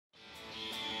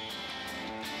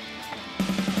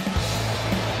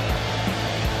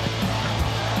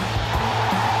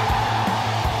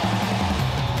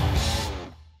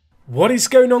What is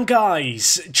going on,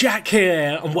 guys? Jack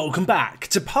here, and welcome back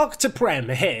to Park to Prem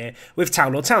here with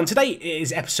Town or Town. Today it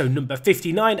is episode number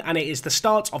 59 and it is the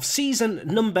start of season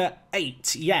number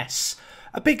 8. Yes,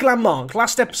 a big landmark.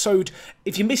 Last episode,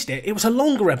 if you missed it, it was a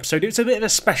longer episode. It was a bit of a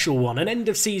special one, an end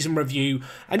of season review,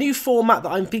 a new format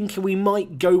that I'm thinking we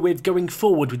might go with going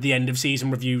forward with the end of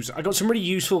season reviews. I got some really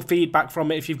useful feedback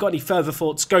from it. If you've got any further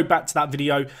thoughts, go back to that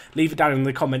video, leave it down in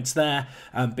the comments there.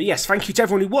 But yes, thank you to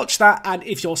everyone who watched that, and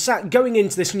if you're sat going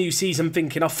into this new season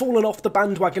thinking, I've fallen off the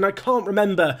bandwagon, I can't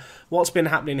remember what's been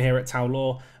happening here at Town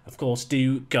Law, of course,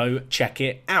 do go check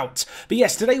it out. But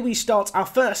yes, today we start our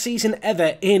first season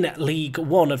ever in League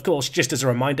 1. Of course, just as a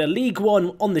reminder, League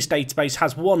 1 on this database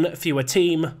has one fewer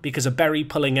team because of Berry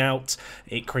pulling out.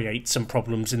 It creates some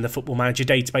problems in the Football Manager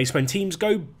database when teams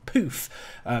go poof.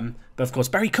 But of course,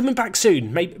 Berry coming back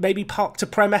soon. Maybe Park to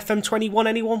Prem FM21,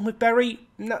 anyone with Berry?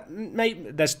 No,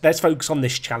 maybe. Let's focus on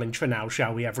this challenge for now,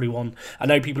 shall we, everyone? I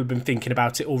know people have been thinking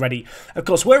about it already. Of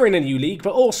course, we're in a new league,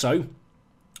 but also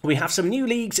we have some new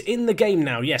leagues in the game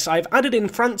now. Yes, I've added in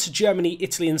France, Germany,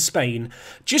 Italy and Spain.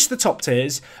 Just the top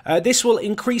tiers. This will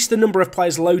increase the number of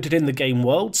players loaded in the game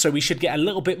world, so we should get a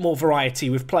little bit more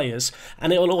variety with players.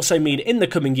 And it will also mean in the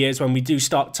coming years, when we do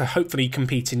start to hopefully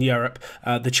compete in Europe,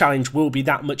 the challenge will be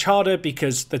that much harder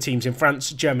because the teams in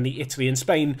France, Germany, Italy and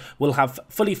Spain will have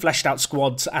fully fleshed out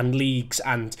squads and leagues,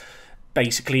 and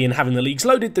basically, in having the leagues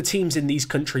loaded, the teams in these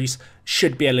countries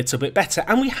should be a little bit better.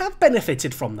 And we have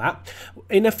benefited from that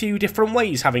in a few different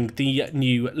ways, having the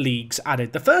new leagues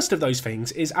added. The first of those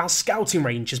things is our scouting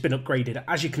range has been upgraded.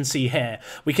 As you can see here,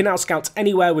 we can now scout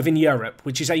anywhere within Europe,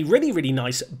 which is a really, really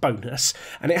nice bonus.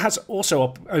 And it has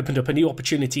also opened up a new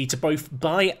opportunity to both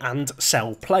buy and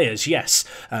sell players. Yes,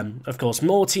 of course,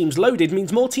 more teams loaded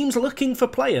means more teams looking for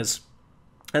players.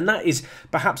 And that is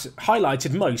perhaps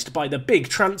highlighted most by the big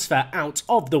transfer out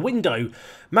of the window.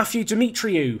 Matthew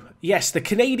Dimitriou, yes, the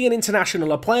Canadian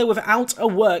international, a player without a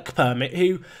work permit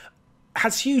who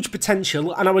has huge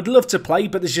potential, and I would love to play,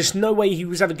 but there's just no way he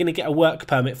was ever going to get a work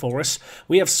permit for us.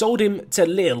 We have sold him to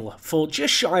Lille for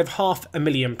just shy of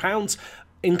 £500,000,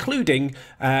 including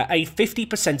a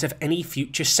 50% of any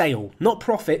future sale. Not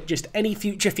profit, just any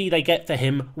future fee they get for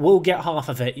him will get half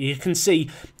of it. You can see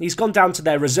he's gone down to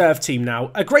their reserve team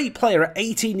now. A great player at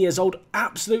 18 years old,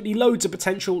 absolutely loads of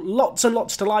potential, lots and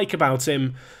lots to like about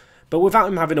him. But without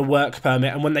him having a work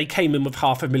permit, and when they came in with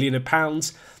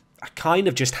 £500,000, I kind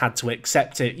of just had to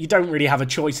accept it. You don't really have a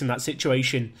choice in that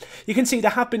situation. You can see there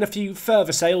have been a few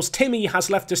further sales. Timmy has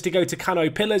left us to go to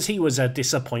Cano Pillars. He was a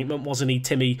disappointment, wasn't he,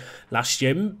 Timmy, last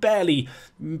year? Barely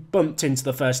bumped into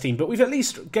the first team, but we've at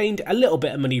least gained a little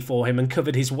bit of money for him and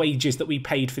covered his wages that we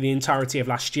paid for the entirety of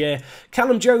last year.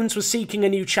 Callum Jones was seeking a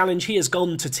new challenge. He has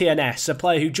gone to TNS, a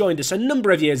player who joined us a number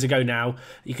of years ago now.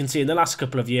 You can see in the last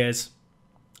couple of years,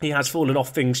 he has fallen off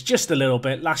things just a little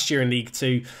bit. Last year in League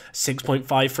 2,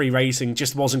 6.53 rating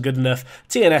just wasn't good enough.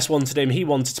 TNS wanted him. He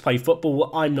wanted to play football.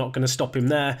 I'm not going to stop him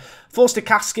there. Forster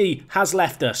Kasky has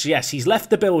left us. Yes, he's left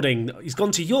the building. He's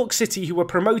gone to York City, who were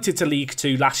promoted to League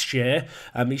 2 last year.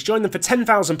 He's joined them for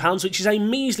 £10,000, which is a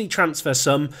measly transfer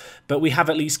sum, but we have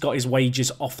at least got his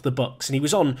wages off the books. And he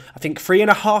was on, I think,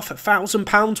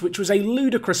 £3,500, which was a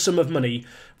ludicrous sum of money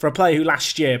for a player who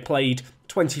last year played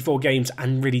 24 games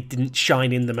and really didn't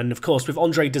shine in them. And of course, with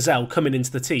Andre Dezelle coming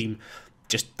into the team,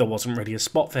 just there wasn't really a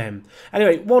spot for him.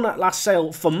 Anyway, one at last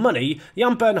sale for money,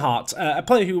 Jan Bernhardt, a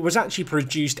player who was actually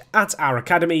produced at our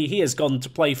academy. He has gone to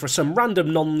play for some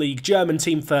random non-league German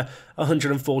team for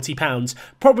 £140.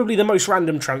 Probably the most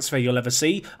random transfer you'll ever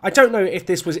see. I don't know if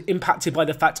this was impacted by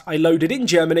the fact I loaded in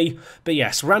Germany, but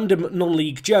yes, random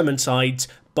non-league German sides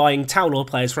buying Town Law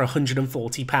players for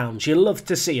 £140. You'll love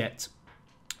to see it.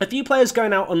 A few players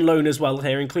going out on loan as well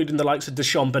here, including the likes of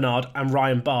Deshaun Bernard and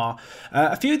Ryan Barr.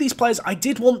 A few of these players I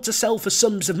did want to sell for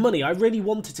sums of money. I really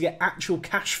wanted to get actual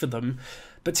cash for them,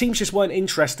 but teams just weren't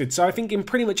interested. So I think in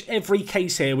pretty much every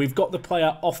case here, we've got the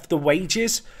player off the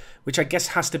wages, which I guess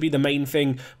has to be the main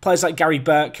thing. Players like Gary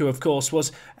Burke, who of course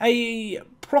was a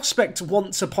prospect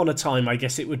once upon a time, I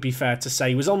guess it would be fair to say.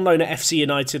 He was on loan at FC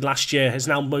United last year, has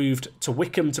now moved to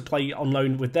Wickham to play on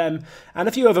loan with them. And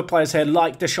a few other players here,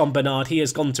 like Deshaun Bernard, he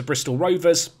has gone to Bristol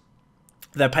Rovers.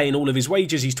 They're paying all of his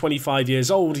wages. He's 25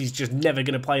 years old. He's just never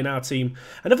going to play in our team.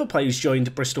 Another player who's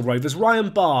joined Bristol Rovers, Ryan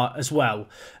Barr as well.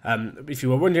 If you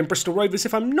were wondering, Bristol Rovers,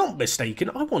 if I'm not mistaken,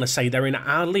 I want to say they're in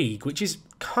our league, which is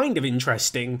kind of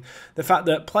interesting. The fact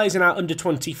that players in our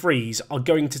under-23s are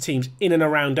going to teams in and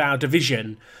around our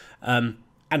division and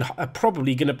are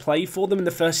probably going to play for them in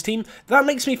the first team. That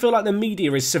makes me feel like the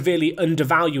media is severely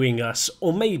undervaluing us,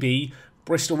 or maybe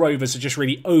Bristol Rovers are just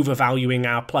really overvaluing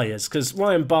our players, because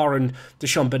Ryan Barr and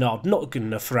Deshaun Bernard, not good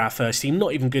enough for our first team,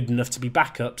 not even good enough to be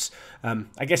backups.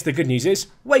 I guess the good news is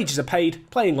wages are paid,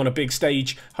 playing on a big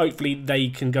stage. Hopefully they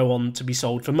can go on to be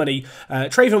sold for money.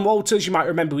 Trayvon Walters, you might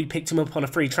remember we picked him up on a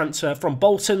free transfer from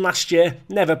Bolton last year.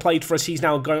 Never played for us. He's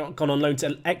now gone on loan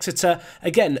to Exeter.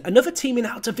 Again, another team in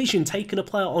our division taking a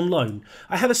player on loan.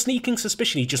 I have a sneaking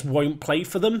suspicion he just won't play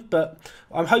for them, but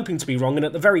I'm hoping to be wrong, and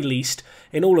at the very least,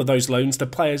 in all of those loans, the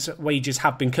players' wages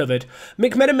have been covered.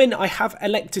 McMenamin, I have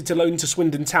elected to loan to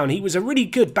Swindon Town. He was a really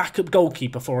good backup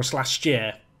goalkeeper for us last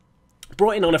year.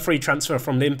 Brought in on a free transfer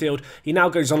from Linfield. He now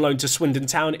goes on loan to Swindon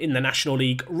Town in the National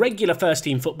League. Regular first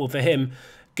team football for him.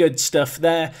 Good stuff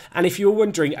there. And if you were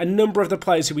wondering, a number of the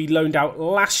players who we loaned out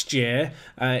last year,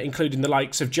 including the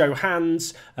likes of Joe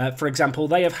Hands, for example,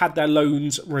 they have had their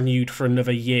loans renewed for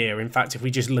another year. In fact, if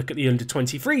we just look at the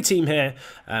under-23 team here,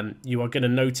 you are going to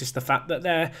notice the fact that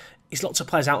there is lots of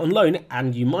players out on loan,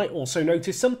 and you might also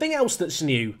notice something else that's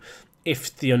new.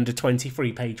 If the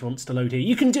under-23 page wants to load here,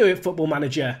 you can do it, Football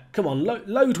Manager. Come on,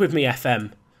 load with me,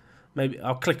 FM. Maybe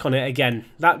I'll click on it again.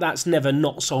 That's never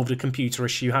not solved a computer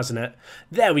issue, hasn't it?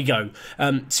 There we go.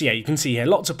 So yeah, you can see here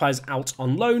lots of players out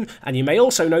on loan, and you may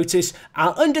also notice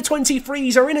our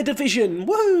under-23s are in a division.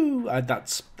 Woo!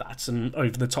 That's an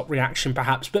over-the-top reaction,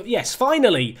 perhaps, but yes,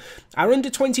 finally, our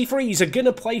under-23s are going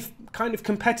to play kind of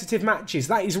competitive matches.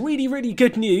 That is really, really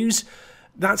good news.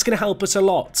 That's going to help us a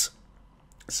lot.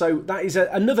 So that is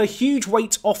another huge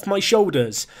weight off my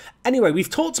shoulders. Anyway, we've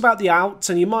talked about the outs,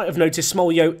 and you might have noticed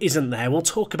Smolio isn't there. We'll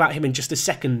talk about him in just a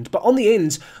second. But on the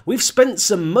ins, we've spent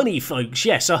some money, folks.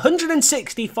 Yes,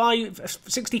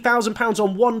 £160,000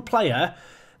 on one player.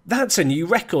 That's a new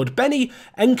record. Benny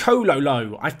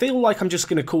Nkololo. I feel like I'm just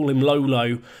going to call him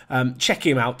Lolo. Check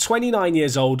him out. 29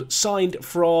 years old, signed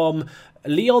from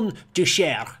Lyon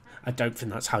Duchère. I don't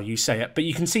think that's how you say it, but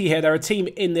you can see here they're a team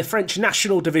in the French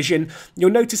National Division. You'll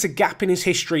notice a gap in his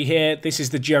history here. This is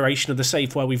the duration of the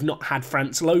save where we've not had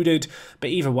France loaded,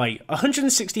 but either way,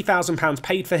 £160,000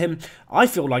 paid for him. I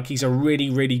feel like he's a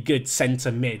really, really good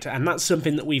centre mid, and that's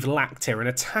something that we've lacked here. An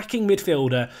attacking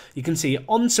midfielder, you can see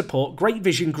on support, great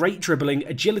vision, great dribbling,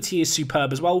 agility is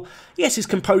superb as well. Yes, his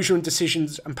composure and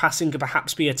decisions and passing could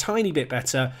perhaps be a tiny bit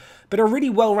better, but a really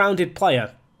well-rounded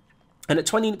player. And at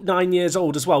 29 years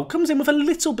old as well, comes in with a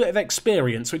little bit of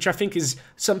experience, which I think is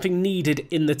something needed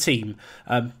in the team.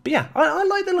 But yeah, I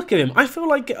like the look of him. I feel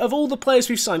like of all the players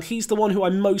we've signed, he's the one who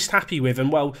I'm most happy with.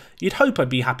 And well, you'd hope I'd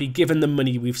be happy given the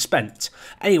money we've spent.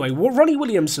 Anyway, Ronnie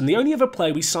Williamson, the only other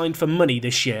player we signed for money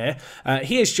this year,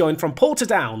 he has joined from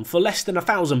Portadown for less than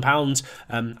 £1,000.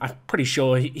 I'm pretty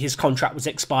sure his contract was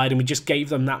expired and we just gave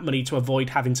them that money to avoid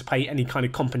having to pay any kind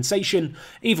of compensation.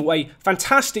 Either way,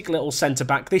 fantastic little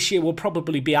centre-back. This year will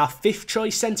probably be our 5th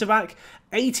choice centre-back.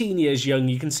 18 years young,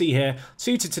 you can see here,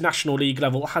 suited to National League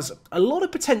level, has a lot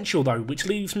of potential though, which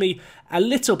leaves me a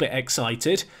little bit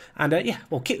excited. And yeah,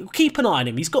 well, keep an eye on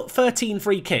him. He's got 13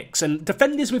 free kicks, and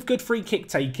defenders with good free kick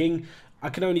taking, I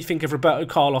can only think of Roberto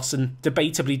Carlos and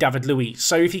debatably David Luiz.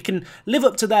 So if he can live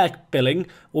up to their billing,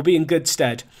 we'll be in good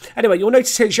stead. Anyway, you'll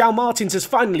notice here João Martins has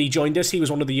finally joined us. He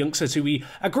was one of the youngsters who we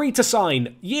agreed to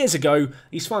sign years ago.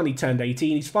 He's finally turned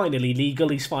 18. He's finally legal.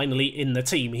 He's finally in the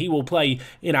team. He will play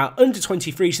in our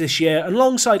under-23s this year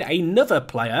alongside another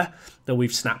player that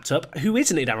we've snapped up who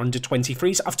isn't in our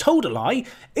under-23s. I've told a lie.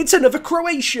 It's another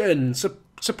Croatian.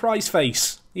 Surprise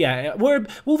face. Yeah,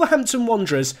 Wolverhampton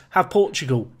Wanderers have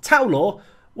Portugal. Taulor,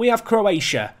 we have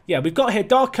Croatia. Yeah, we've got here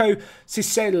Darko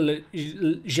Siselj.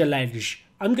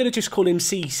 I'm going to just call him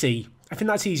CC. I think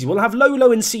that's easy. We'll have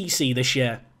Lolo and CC this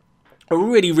year. I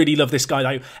really, really love this guy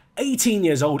though. 18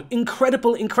 years old.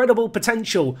 Incredible, incredible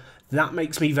potential. That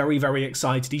makes me very, very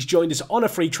excited. He's joined us on a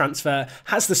free transfer,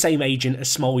 has the same agent as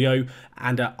Smolio,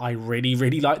 and I really,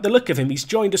 really like the look of him. He's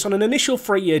joined us on an initial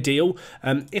 3-year deal.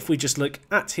 If we just look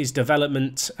at his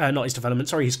development,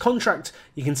 his contract,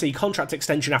 you can see contract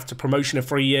extension after promotion of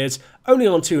 3 years, only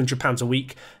on £200 a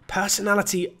week.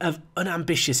 Personality of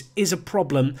unambitious is a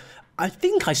problem. I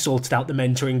think I sorted out the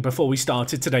mentoring before we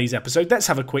started today's episode. Let's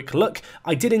have a quick look.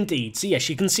 I did indeed. So yes,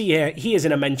 you can see here, he is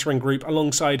in a mentoring group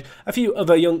alongside a few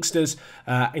other youngsters,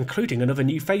 including another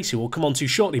new face who we'll come on to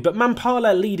shortly. But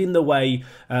Mampala leading the way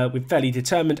with Fairly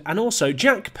Determined, and also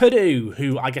Jack Perdue,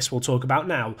 who I guess we'll talk about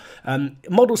now.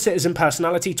 Model citizen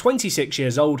personality, 26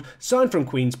 years old, signed from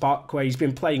Queen's Park, where he's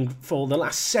been playing for the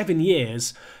last 7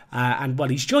 years. and well,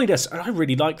 he's joined us, and I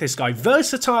really like this guy.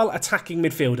 Versatile attacking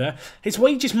midfielder. His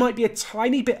wages might be a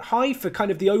tiny bit high for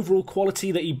kind of the overall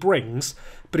quality that he brings,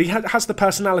 but he has the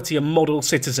personality of model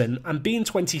citizen, and being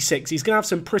 26, he's going to have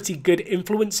some pretty good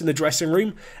influence in the dressing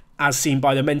room, as seen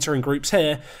by the mentoring groups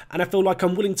here, and I feel like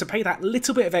I'm willing to pay that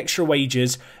little bit of extra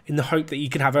wages in the hope that he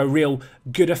can have a real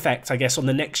good effect, I guess, on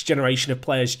the next generation of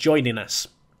players joining us.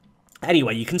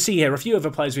 Anyway, you can see here a few other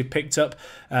players we've picked up.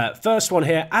 First one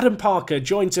here, Adam Parker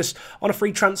joins us on a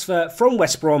free transfer from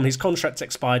West Brom. His contract's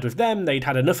expired with them. They'd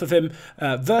had enough of him.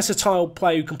 Versatile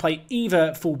player who can play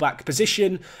either fullback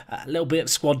position, a little bit of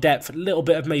squad depth, a little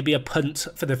bit of maybe a punt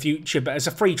for the future, but as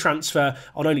a free transfer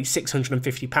on only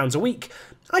 £650 a week,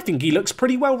 I think he looks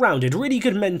pretty well-rounded. Really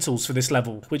good mentals for this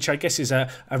level, which I guess is a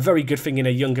very good thing in a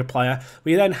younger player.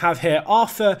 We then have here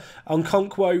Arthur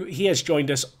Nkonkwo. He has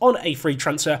joined us on a free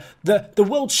transfer. The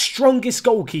world's strongest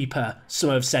goalkeeper, some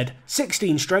have said.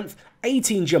 16 strength,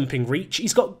 18 jumping reach.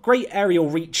 He's got great aerial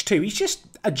reach too. He's just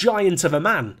a giant of a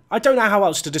man. I don't know how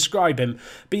else to describe him.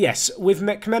 But yes, with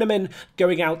McMenamin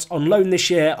going out on loan this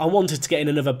year, I wanted to get in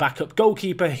another backup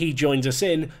goalkeeper. He joins us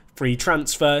in. Free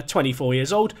transfer, 24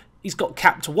 years old. He's got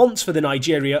capped once for the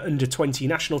Nigeria under-20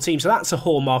 national team, so that's a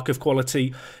hallmark of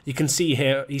quality. You can see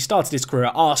here, he started his career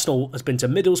at Arsenal, has been to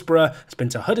Middlesbrough, has been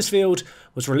to Huddersfield,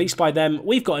 was released by them.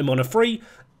 We've got him on a free.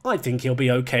 I think he'll be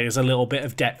okay as a little bit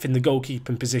of depth in the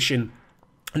goalkeeping position.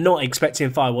 Not expecting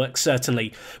fireworks,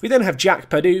 certainly. We then have Jack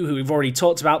Perdue, who we've already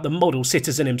talked about, the model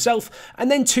citizen himself, and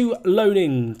then two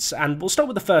loanings. And we'll start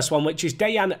with the first one, which is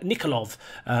Dejan Nikolov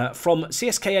from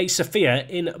CSKA Sofia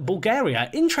in Bulgaria.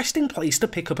 Interesting place to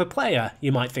pick up a player,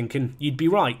 you might think, and you'd be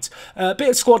right. A bit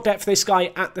of squad depth for this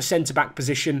guy at the centre-back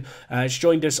position. Has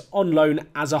joined us on loan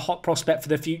as a hot prospect for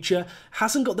the future.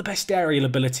 Hasn't got the best aerial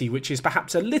ability, which is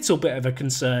perhaps a little bit of a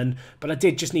concern, but I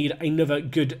did just need another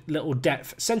good little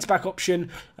depth centre-back option.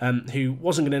 Who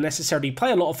wasn't going to necessarily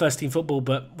play a lot of first-team football,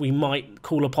 but we might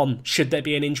call upon should there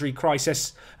be an injury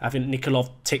crisis. I think Nikolov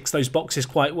ticks those boxes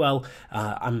quite well.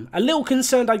 I'm a little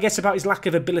concerned, I guess, about his lack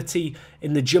of ability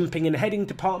in the jumping and heading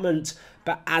department,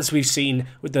 but as we've seen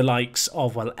with the likes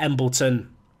of, well, Embleton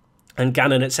and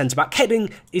Gannon at centre-back, heading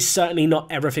is certainly not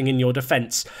everything in your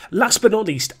defence. Last but not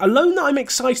least, a loan that I'm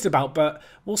excited about, but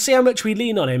we'll see how much we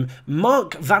lean on him.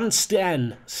 Mark Van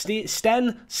Steen,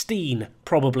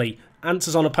 probably.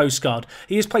 Answers on a postcard.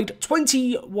 He has played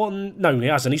 21... No, he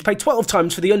hasn't. He's played 12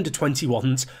 times for the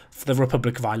under-21s for the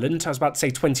Republic of Ireland. I was about to say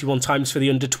 21 times for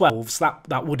the under-12s.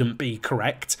 That wouldn't be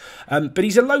correct. But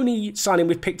he's a loanee signing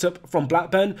we've picked up from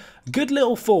Blackburn. Good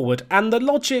little forward. And the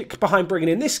logic behind bringing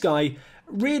in this guy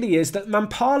really is that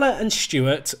Mampala and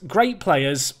Stewart, great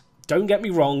players, don't get me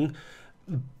wrong,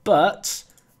 but...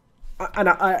 And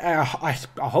I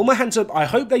hold my hands up. I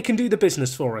hope they can do the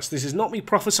business for us. This is not me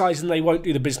prophesying they won't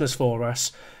do the business for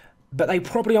us, but they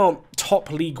probably aren't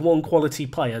top League One quality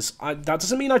players. That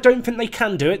doesn't mean I don't think they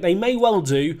can do it. They may well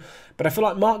do, but I feel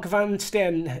like Mark Van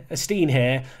Steen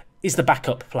here is the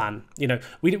backup plan. You know,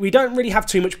 we don't really have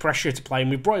too much pressure to play him.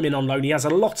 We brought him in on loan. He has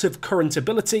a lot of current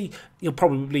ability. He'll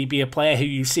probably be a player who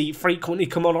you see frequently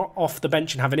come on off the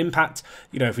bench and have an impact.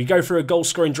 You know, if we go through a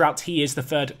goal-scoring drought, he is the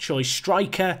third choice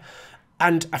striker.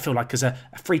 And I feel like as a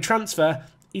free transfer,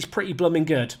 he's pretty blooming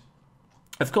good.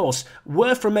 Of course,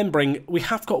 worth remembering, we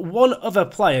have got one other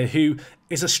player who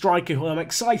is a striker who I'm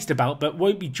excited about, but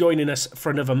won't be joining us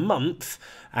for another month.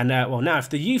 And, well, now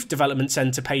if the Youth Development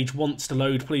Centre page wants to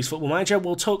load Please Football Manager,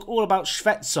 we'll talk all about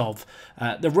Shvetsov,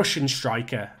 the Russian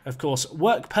striker. Of course,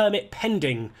 work permit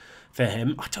pending for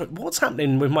him. What's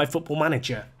happening with my Football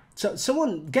Manager? So,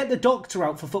 someone get the doctor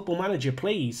out for Football Manager,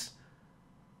 please.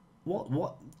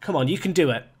 What? Come on, you can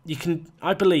do it. You can,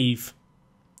 I believe.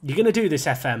 You're going to do this,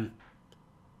 FM.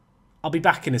 I'll be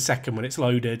back in a second when it's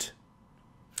loaded.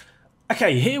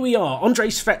 Okay, here we are. Andrei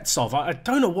Shvetsov. I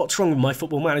don't know what's wrong with my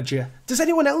Football Manager. Does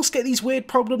anyone else get these weird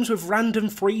problems with random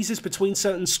freezes between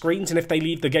certain screens and if they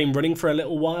leave the game running for a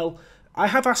little while? I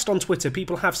have asked on Twitter,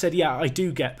 people have said, yeah, I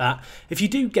do get that. If you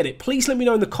do get it, please let me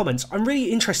know in the comments. I'm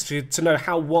really interested to know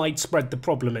how widespread the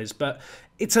problem is, but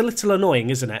it's a little annoying,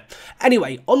 isn't it?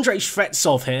 Anyway, Andrei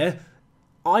Shvetsov here,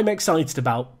 I'm excited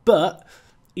about, but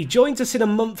he joins us in a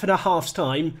month and a half's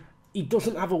time. He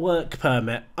doesn't have a work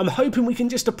permit. I'm hoping we can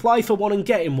just apply for one and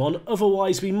get him one.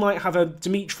 Otherwise, we might have a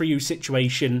Dimitriou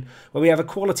situation where we have a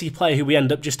quality player who we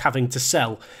end up just having to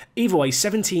sell. Either way,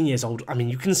 17 years old. I mean,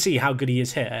 you can see how good he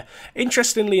is here.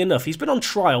 Interestingly enough, he's been on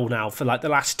trial now for like the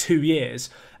last 2 years.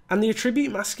 And the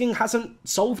attribute masking hasn't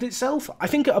solved itself. I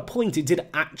think at a point it did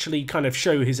actually kind of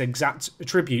show his exact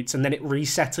attributes and then it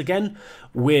reset again.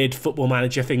 Weird Football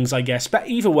Manager things, I guess. But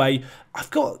either way, I've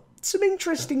got some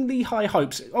interestingly high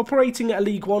hopes. Operating at a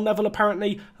League One level,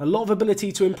 apparently, a lot of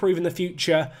ability to improve in the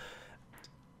future.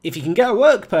 If he can get a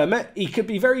work permit, he could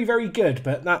be very, very good,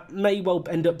 but that may well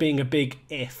end up being a big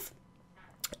if.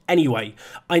 Anyway,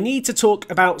 I need to talk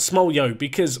about Smoljo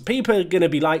because people are going to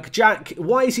be like, Jack,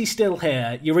 why is he still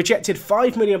here? You rejected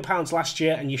 £5 million last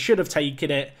year and you should have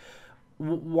taken it.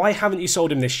 Why haven't you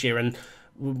sold him this year? And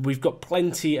we've got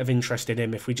plenty of interest in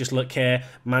him. If we just look here,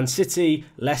 Man City,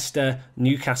 Leicester,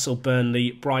 Newcastle,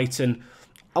 Burnley, Brighton.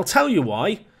 I'll tell you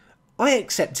why. I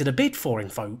accepted a bid for him,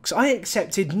 folks. I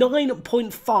accepted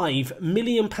 £9.5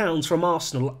 million from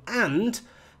Arsenal and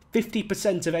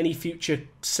 50% of any future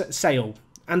sale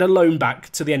and a loan back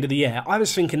to the end of the year. I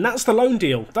was thinking, that's the loan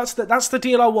deal. That's the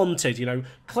deal I wanted, you know,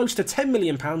 close to £10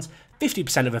 million,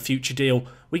 50% of a future deal.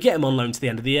 We get him on loan to the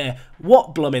end of the year.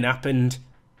 What blooming happened?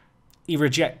 He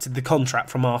rejected the contract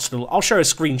from Arsenal. I'll show a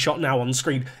screenshot now on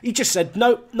screen. He just said,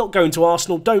 no, not going to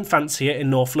Arsenal. Don't fancy it in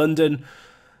North London.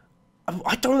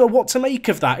 I don't know what to make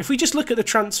of that. If we just look at the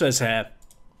transfers here,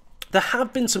 there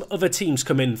have been some other teams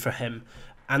come in for him,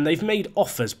 and they've made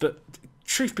offers, but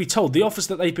truth be told, the offers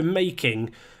that they've been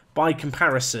making, by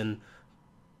comparison,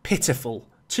 pitiful.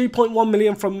 2.1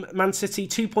 million from Man City,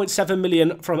 2.7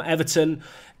 million from Everton.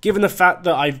 Given the fact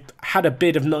that I've had a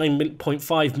bid of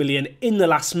 9.5 million in the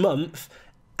last month,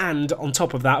 and on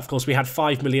top of that, of course, we had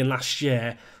 5 million last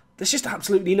year, there's just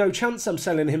absolutely no chance I'm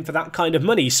selling him for that kind of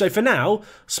money. So for now,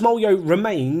 Smoljo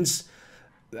remains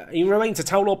a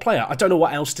Town Law player. I don't know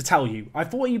what else to tell you. I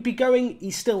thought he'd be going.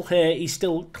 He's still here. He's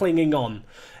still clinging on.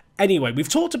 Anyway, we've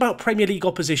talked about Premier League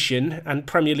opposition and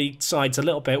Premier League sides a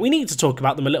little bit. We need to talk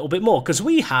about them a little bit more because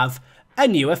we have a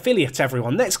new affiliate,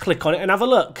 everyone. Let's click on it and have a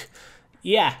look.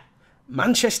 Yeah,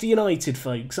 Manchester United,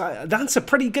 folks. That's a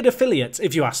pretty good affiliate,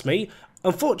 if you ask me.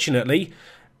 Unfortunately,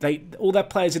 all their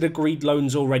players had agreed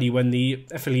loans already when the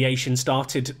affiliation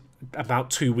started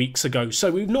about 2 weeks ago,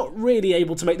 so we're not really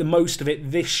able to make the most of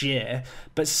it this year,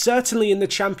 but certainly in the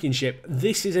Championship,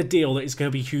 this is a deal that is going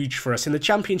to be huge for us. In the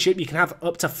Championship, you can have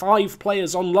up to 5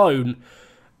 players on loan.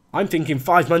 I'm thinking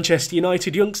 5 Manchester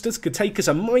United youngsters could take us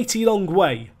a mighty long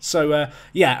way. So,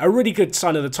 yeah, a really good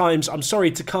sign of the times. I'm sorry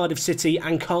to Cardiff City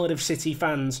and Cardiff City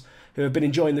fans who have been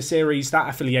enjoying the series. That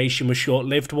affiliation was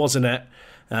short-lived, wasn't it?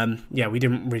 Yeah, we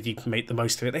didn't really make the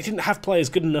most of it. They didn't have players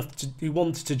good enough who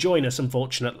wanted to join us,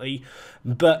 unfortunately.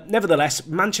 But nevertheless,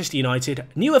 Manchester United,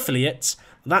 new affiliates,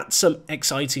 that's some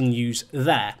exciting news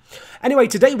there. Anyway,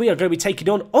 today we are going to be taking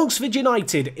on Oxford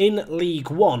United in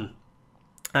League One.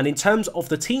 And in terms of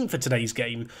the team for today's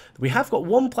game, we have got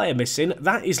one player missing.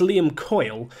 That is Liam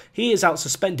Coyle. He is out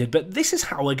suspended, but this is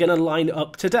how we're going to line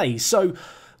up today. So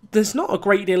there's not a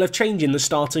great deal of change in the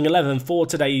starting 11 for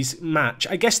today's match.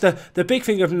 I guess the big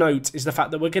thing of note is the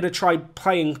fact that we're going to try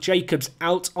playing Jacobs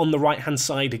out on the right-hand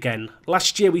side again.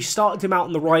 Last year we started him out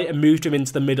on the right and moved him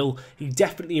into the middle. He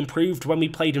definitely improved when we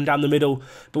played him down the middle,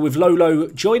 but with Lolo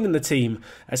joining the team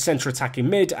as centre attacking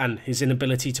mid and his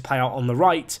inability to play out on the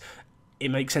right, it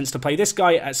makes sense to play this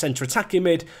guy at centre attacking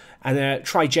mid and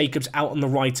try Jacobs out on the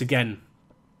right again.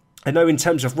 I know in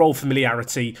terms of role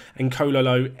familiarity and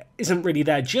Kololo isn't really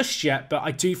there just yet, but I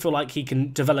do feel like he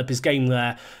can develop his game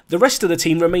there. The rest of the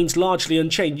team remains largely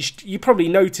unchanged. You probably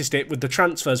noticed it with the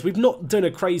transfers. We've not done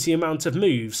a crazy amount of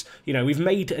moves. You know, we've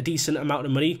made a decent amount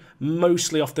of money,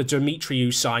 mostly off the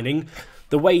Dimitriou signing.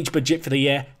 The wage budget for the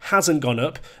year hasn't gone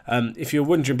up. If you're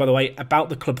wondering, by the way, about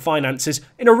the club finances,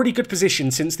 in a really good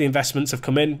position since the investments have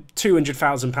come in.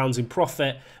 £200,000 in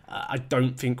profit. I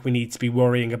don't think we need to be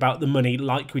worrying about the money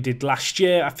like we did last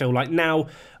year. I feel like now,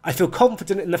 I feel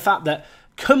confident in the fact that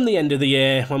come the end of the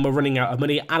year, when we're running out of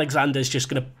money, Alexander's just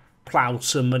going to plough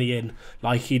some money in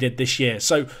like he did this year.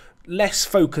 So less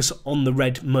focus on the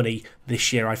red money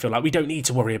this year, I feel like. We don't need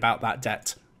to worry about that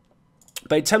debt.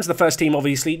 But in terms of the first team,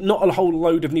 obviously, not a whole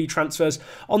load of new transfers.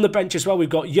 On the bench as well, we've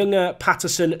got Younger,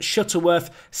 Patterson, Shuttleworth.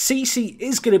 Cece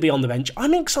is going to be on the bench.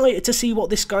 I'm excited to see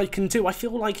what this guy can do. I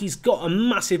feel like he's got a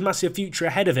massive, massive future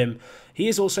ahead of him. He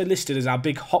is also listed as our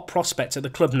big hot prospect at the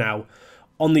club now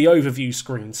on the overview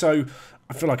screen. So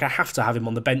I feel like I have to have him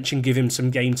on the bench and give him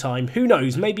some game time. Who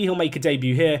knows? Maybe he'll make a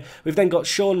debut here. We've then got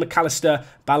Sean, McAllister,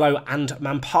 Ballo and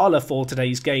Mampala for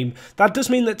today's game. That does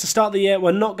mean that to start the year,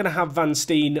 we're not going to have Van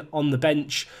Steen on the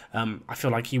bench. I feel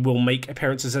like he will make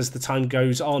appearances as the time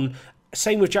goes on.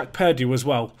 Same with Jack Purdue as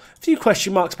well. A few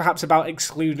question marks perhaps about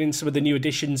excluding some of the new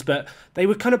additions, but they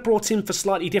were kind of brought in for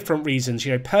slightly different reasons.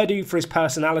 You know, Purdue for his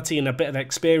personality and a bit of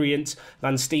experience.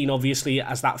 Van Steen obviously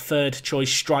as that third choice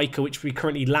striker, which we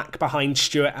currently lack behind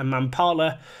Stewart and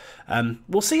Mampala.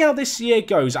 We'll see how this year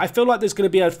goes. I feel like there's going to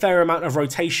be a fair amount of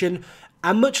rotation.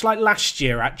 And much like last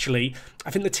year, actually, I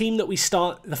think the team that we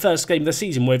start the first game of the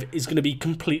season with is going to be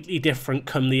completely different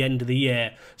come the end of the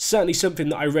year. Certainly something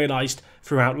that I realised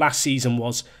throughout last season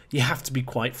was you have to be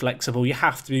quite flexible. You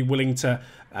have to be willing to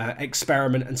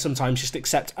experiment and sometimes just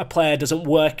accept a player doesn't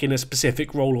work in a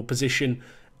specific role or position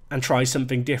and try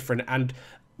something different. And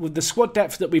with the squad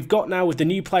depth that we've got now, with the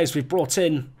new players we've brought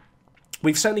in,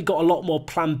 we've certainly got a lot more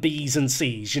plan Bs and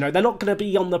Cs. You know, they're not going to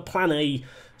be on the plan A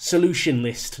solution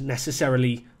list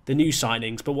necessarily, the new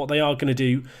signings, but what they are going to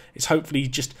do is hopefully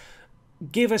just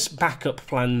give us backup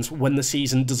plans when the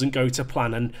season doesn't go to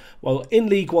plan. And well, in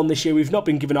League One this year, we've not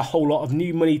been given a whole lot of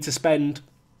new money to spend.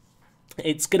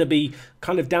 It's going to be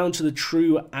kind of down to the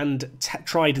true and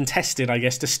tried and tested, I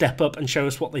guess, to step up and show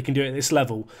us what they can do at this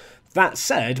level. That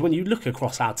said, when you look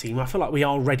across our team, I feel like we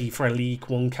are ready for a League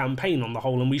One campaign on the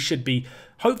whole, and we should be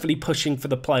hopefully pushing for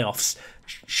the playoffs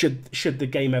should the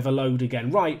game ever load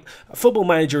again. Right, Football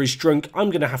Manager is drunk. I'm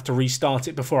going to have to restart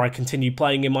it before I continue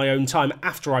playing in my own time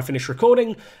after I finish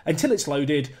recording. Until it's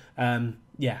loaded,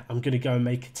 yeah, I'm going to go and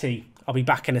make a tea. I'll be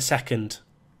back in a second.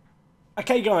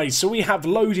 Okay guys, so we have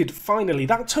loaded finally.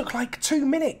 That took like 2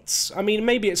 minutes. I mean,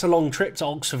 maybe it's a long trip to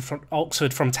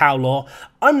Oxford from Towlaw.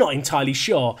 I'm not entirely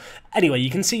sure. Anyway,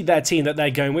 you can see their team that they're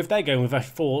going with. They're going with a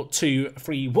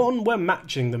 4-2-3-1. We're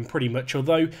matching them pretty much,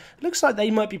 although it looks like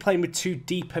they might be playing with 2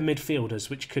 deeper midfielders,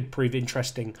 which could prove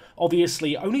interesting.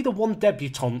 Obviously, only the 1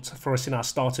 debutant for us in our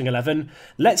starting 11.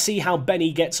 Let's see how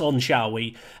Benny gets on, shall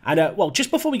we? And, well,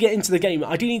 just before we get into the game,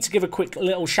 I do need to give a quick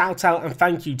little shout out and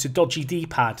thank you to Dodgy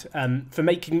D-Pad for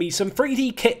making me some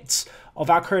 3D kits of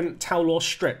our current Towlaw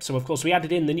strip. So, of course, we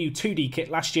added in the new 2D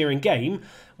kit last year in game.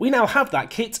 We now have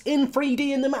that kit in 3D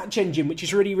in the match engine, which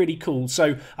is really, really cool.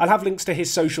 So I'll have links to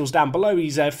his socials down below.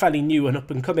 He's a fairly new and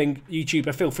up-and-coming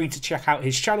YouTuber. Feel free to check out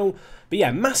his channel. But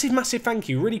yeah, massive, massive thank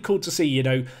you. Really cool to see, you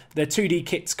know, the 2D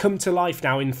kits come to life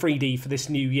now in 3D for this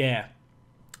new year.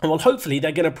 And well, hopefully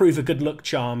they're going to prove a good luck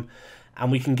charm,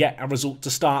 and we can get a result to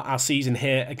start our season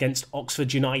here against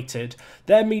Oxford United.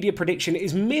 Their media prediction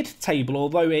is mid-table,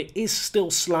 although it is still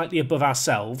slightly above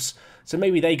ourselves. So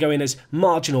maybe they go in as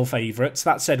marginal favourites.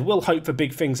 That said, we'll hope for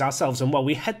big things ourselves. And well,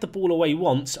 we head the ball away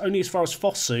once, only as far as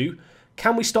Fosu.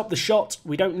 Can we stop the shot?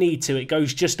 We don't need to. It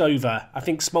goes just over. I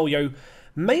think Smoljo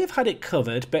may have had it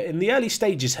covered, but in the early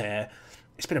stages here,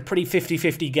 it's been a pretty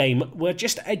 50-50 game. We're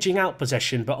just edging out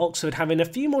possession, but Oxford having a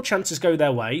few more chances go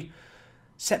their way.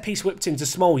 Set piece whipped into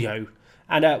Smoljo.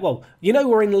 And, well, you know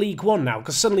we're in League One now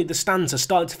because suddenly the stands are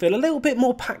starting to feel a little bit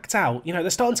more packed out. You know, they're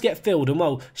starting to get filled. And,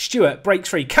 well, Stewart breaks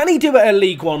free. Can he do it at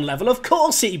League One level? Of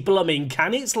course he blooming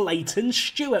can. It's Leighton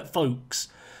Stewart, folks.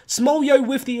 Smoljo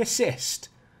with the assist.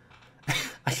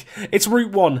 It's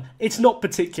Route 1. It's not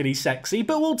particularly sexy,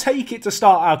 but we'll take it to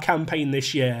start our campaign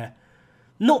this year.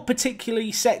 Not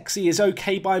particularly sexy is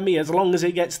okay by me as long as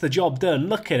it gets the job done.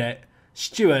 Look at it.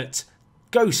 Stewart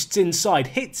ghosts inside,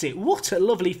 hits it. What a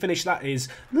lovely finish that is.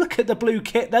 Look at the blue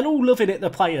kit. They're all loving it, the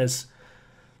players.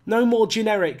 No more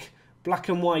generic black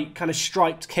and white kind of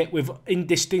striped kit with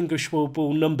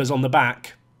indistinguishable numbers on the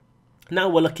back. Now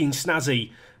we're looking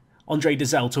snazzy. Andre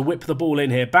Dazelle to whip the ball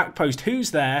in here. Back post.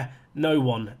 Who's there? No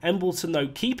one. Embleton, though,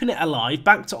 keeping it alive.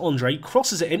 Back to Andre.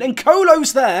 Crosses it in. And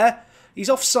Kolo's there. He's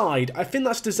offside. I think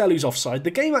that's Dazelle who's offside. The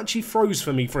game actually froze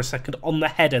for me for a second on the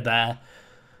header there.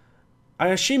 I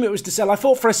assume it was Dazelle. I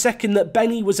thought for a second that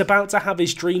Benny was about to have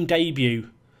his dream debut.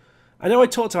 I know I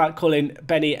talked about calling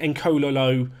Benny and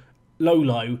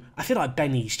Lolo. I feel like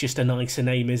Benny's just a nicer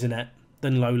name, isn't it,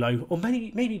 than Lolo? Or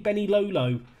maybe Benny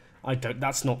Lolo. I don't.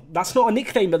 That's not a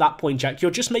nickname at that point, Jack. You're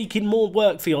just making more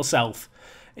work for yourself.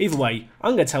 Either way,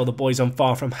 I'm going to tell the boys I'm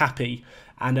far from happy.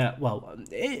 And, well,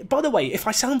 by the way, if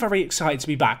I sound very excited to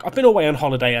be back, I've been away on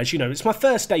holiday, as you know. It's my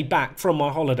first day back from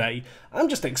my holiday. I'm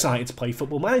just excited to play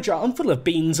Football Manager. I'm full of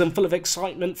beans and full of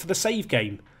excitement for the save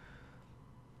game.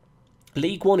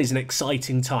 League One is an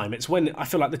exciting time. It's when I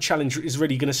feel like the challenge is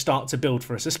really going to start to build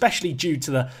for us, especially due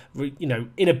to the, you know,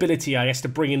 inability, I guess, to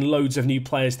bring in loads of new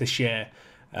players this year.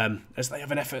 As they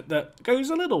have an effort that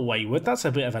goes a little wayward. That's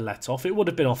a bit of a let-off. It would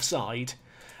have been offside.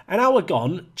 An hour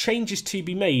gone, changes to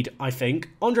be made, I think.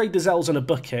 Andre Dazelle's on a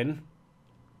booking.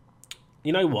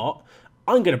 You know what?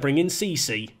 I'm going to bring in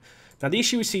Cece. Now, the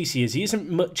issue with Cece is he isn't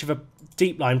much of a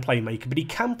deep-line playmaker, but he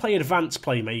can play advanced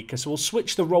playmaker, so we'll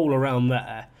switch the role around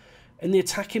there. In the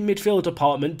attacking midfield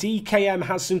department, DKM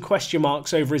has some question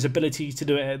marks over his ability to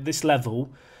do it at this level.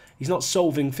 He's not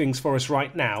solving things for us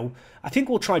right now. I think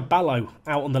we'll try Ballo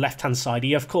out on the left-hand side.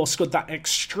 He, of course, scored that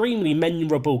extremely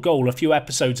memorable goal a few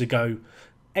episodes ago.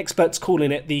 Experts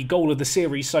calling it the goal of the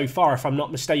series so far, if I'm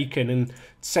not mistaken, and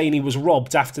saying he was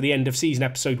robbed after the end of season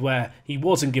episode where he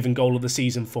wasn't given goal of the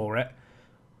season for it.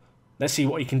 Let's see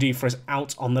what he can do for us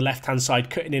out on the left-hand side,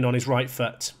 cutting in on his right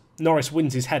foot. Norris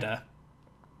wins his header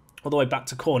all the way back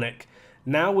to Cornick.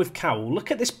 Now with Cowell,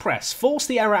 look at this press. Force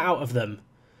the error out of them.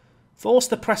 Force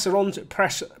the pressure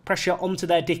onto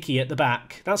their dicky at the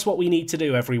back. That's what we need to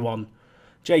do, everyone.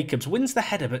 Jacobs wins the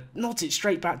header, but nods it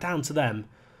straight back down to them.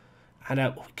 And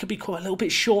we could be caught a little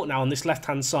bit short now on this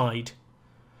left-hand side.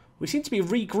 We seem to be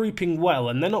regrouping well,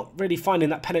 and they're not really finding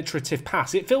that penetrative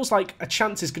pass. It feels like a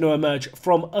chance is going to emerge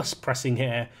from us pressing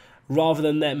here, rather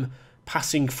than them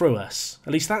passing through us.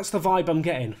 At least that's the vibe I'm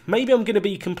getting. Maybe I'm going to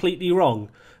be completely wrong.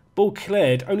 Ball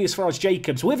cleared, only as far as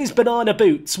Jacobs, with his banana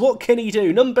boots. What can he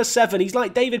do? Number 7, he's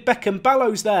like David Beckham.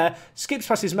 Ballow's there, skips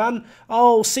past his man.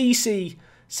 Oh, Cece.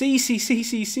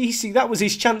 That was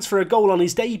his chance for a goal on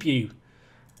his debut.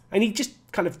 And he just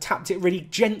kind of tapped it really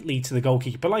gently to the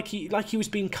goalkeeper, like he was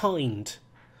being kind.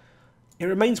 It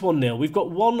remains 1-0. We've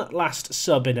got one last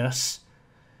sub in us.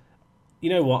 You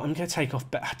know what? I'm going to take off...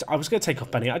 I was going to take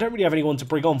off Benny. I don't really have anyone to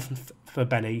bring on for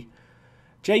Benny.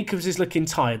 Jacobs is looking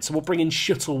tired, so we'll bring in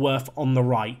Shuttleworth on the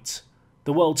right.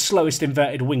 The world's slowest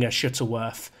inverted winger,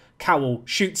 Shuttleworth. Cowell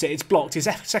shoots it. It's blocked. His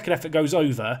second effort goes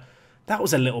over. That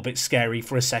was a little bit scary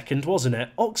for a second, wasn't it?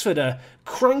 Oxford are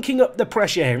cranking up the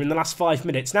pressure here in the last 5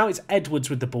 minutes. Now it's Edwards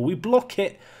with the ball. We block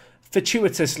it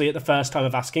fortuitously at the first time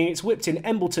of asking. It's whipped in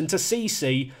Embleton to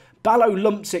CC. Ballow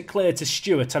lumps it clear to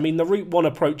Stewart. I mean, the Route 1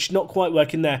 approach not quite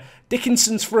working there.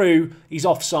 Dickinson's through. He's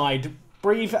offside.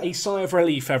 Breathe a sigh of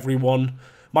relief, everyone.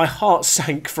 My heart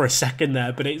sank for a second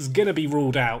there, but it's going to be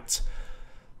ruled out.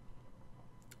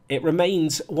 It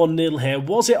remains 1-0 here.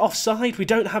 Was it offside? We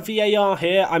don't have VAR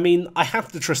here. I mean, I have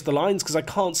to trust the lines because I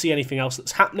can't see anything else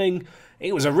that's happening.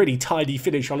 It was a really tidy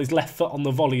finish on his left foot on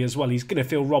the volley as well. He's going to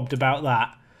feel robbed about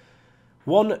that.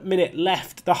 1 minute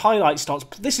left. The highlight starts.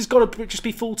 This has got to just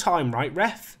be full time, right,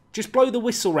 ref? Just blow the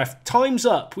whistle, ref. Time's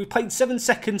up. We've played 7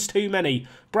 seconds too many.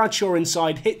 Bradshaw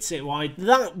inside, hits it wide.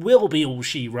 That will be all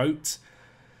she wrote.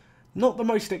 Not the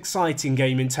most exciting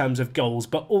game in terms of goals,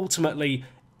 but ultimately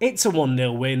it's a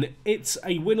 1-0 win. It's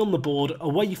a win on the board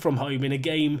away from home in a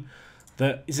game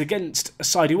that is against a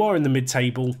side who are in the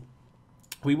mid-table.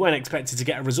 We weren't expected to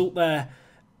get a result there,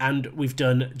 and we've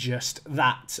done just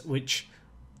that, which,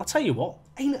 I'll tell you what,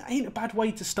 ain't a bad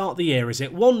way to start the year, is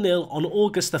it? 1-0 on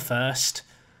August the 1st.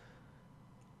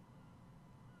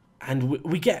 And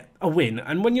we get a win.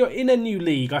 And when you're in a new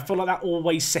league, I feel like that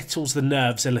always settles the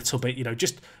nerves a little bit. You know,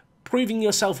 just proving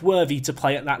yourself worthy to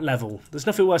play at that level. There's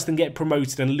nothing worse than getting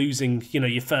promoted and losing, you know,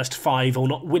 your first 5 or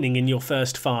not winning in your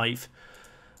first 5.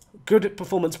 Good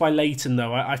performance by Leighton,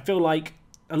 though. I feel like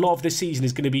a lot of this season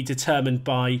is going to be determined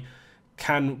by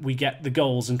can we get the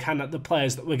goals and can the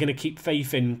players that we're going to keep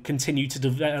faith in continue to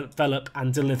develop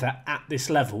and deliver at this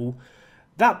level.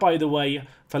 That, by the way,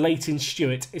 for Leighton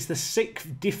Stewart, is the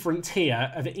 6th different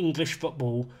tier of English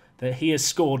football that he has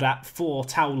scored at for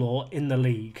Towlaw in the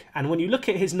league. And when you look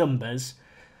at his numbers,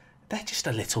 they're just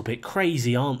a little bit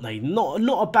crazy, aren't they? Not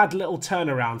a bad little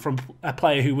turnaround from a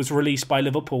player who was released by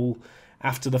Liverpool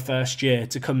after the first year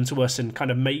to come to us and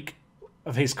kind of make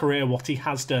of his career what he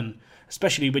has done,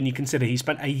 especially when you consider he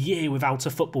spent a year without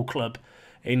a football club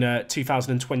in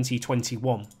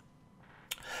 2020-21.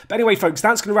 But anyway, folks,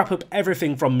 that's going to wrap up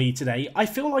everything from me today. I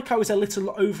feel like I was a little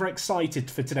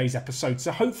overexcited for today's episode,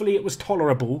 so hopefully it was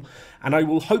tolerable, and I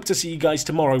will hope to see you guys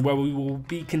tomorrow where we will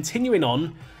be continuing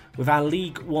on with our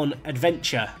League One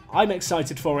adventure. I'm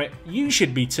excited for it, you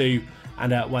should be too,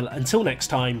 and well, until next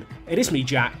time, it is me,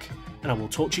 Jack, and I will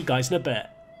talk to you guys in a bit.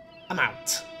 I'm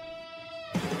out.